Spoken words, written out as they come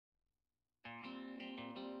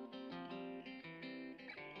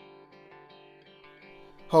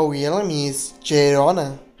Her real name is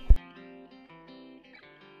Ranna.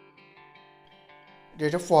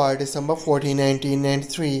 Date of birth December 14,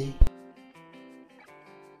 1993.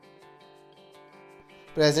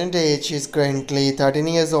 Present age she is currently 13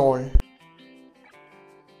 years old.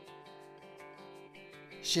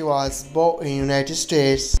 She was born in United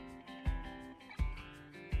States.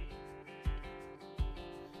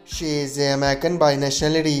 She is American by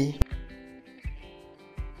nationality.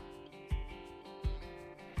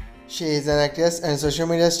 She is an actress and social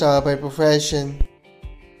media star by profession.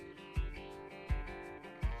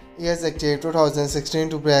 Years active 2016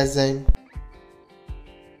 to present.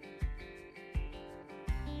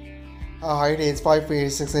 Her height is 5 feet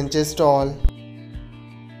 6 inches tall.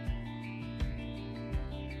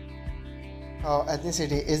 Her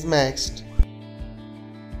ethnicity is mixed.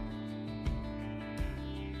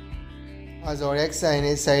 Her zodiac sign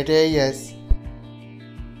is Sagittarius.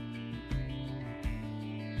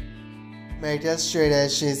 Marital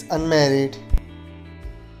status: she is unmarried.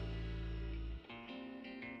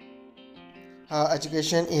 Her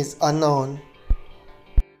education is unknown.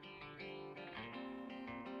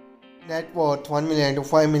 Net worth $1 million to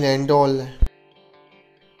 $5 million.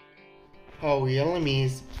 Her real name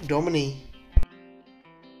is Domini.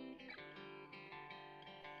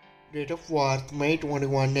 Date of birth May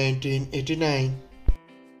 21, 1989.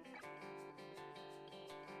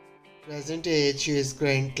 Present age she is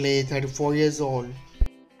currently 34 years old.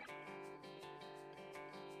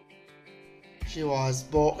 She was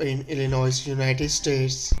born in Illinois, United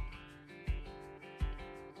States.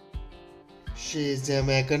 She is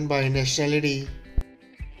American by nationality.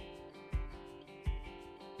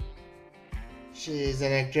 She is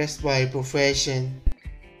an actress by profession.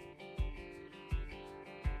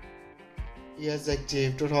 Years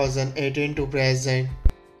active 2018 to present.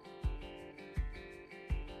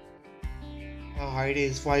 Her height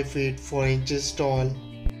is 5 feet 4 inches tall.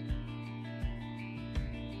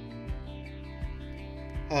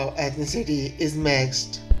 Her ethnicity is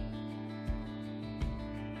mixed.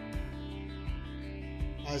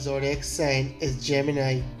 Her zodiac sign is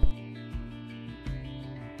Gemini.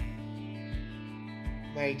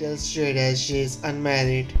 Marital status: she is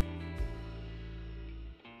unmarried.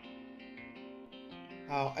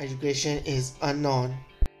 Her education is unknown.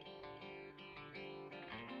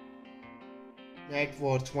 Net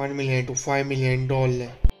worth $1 million to $5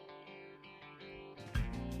 million.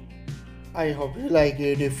 I hope you like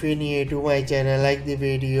it. If you're new to my channel, like the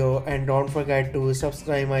video and don't forget to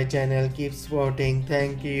subscribe my channel. Keep supporting.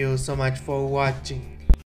 Thank you so much for watching.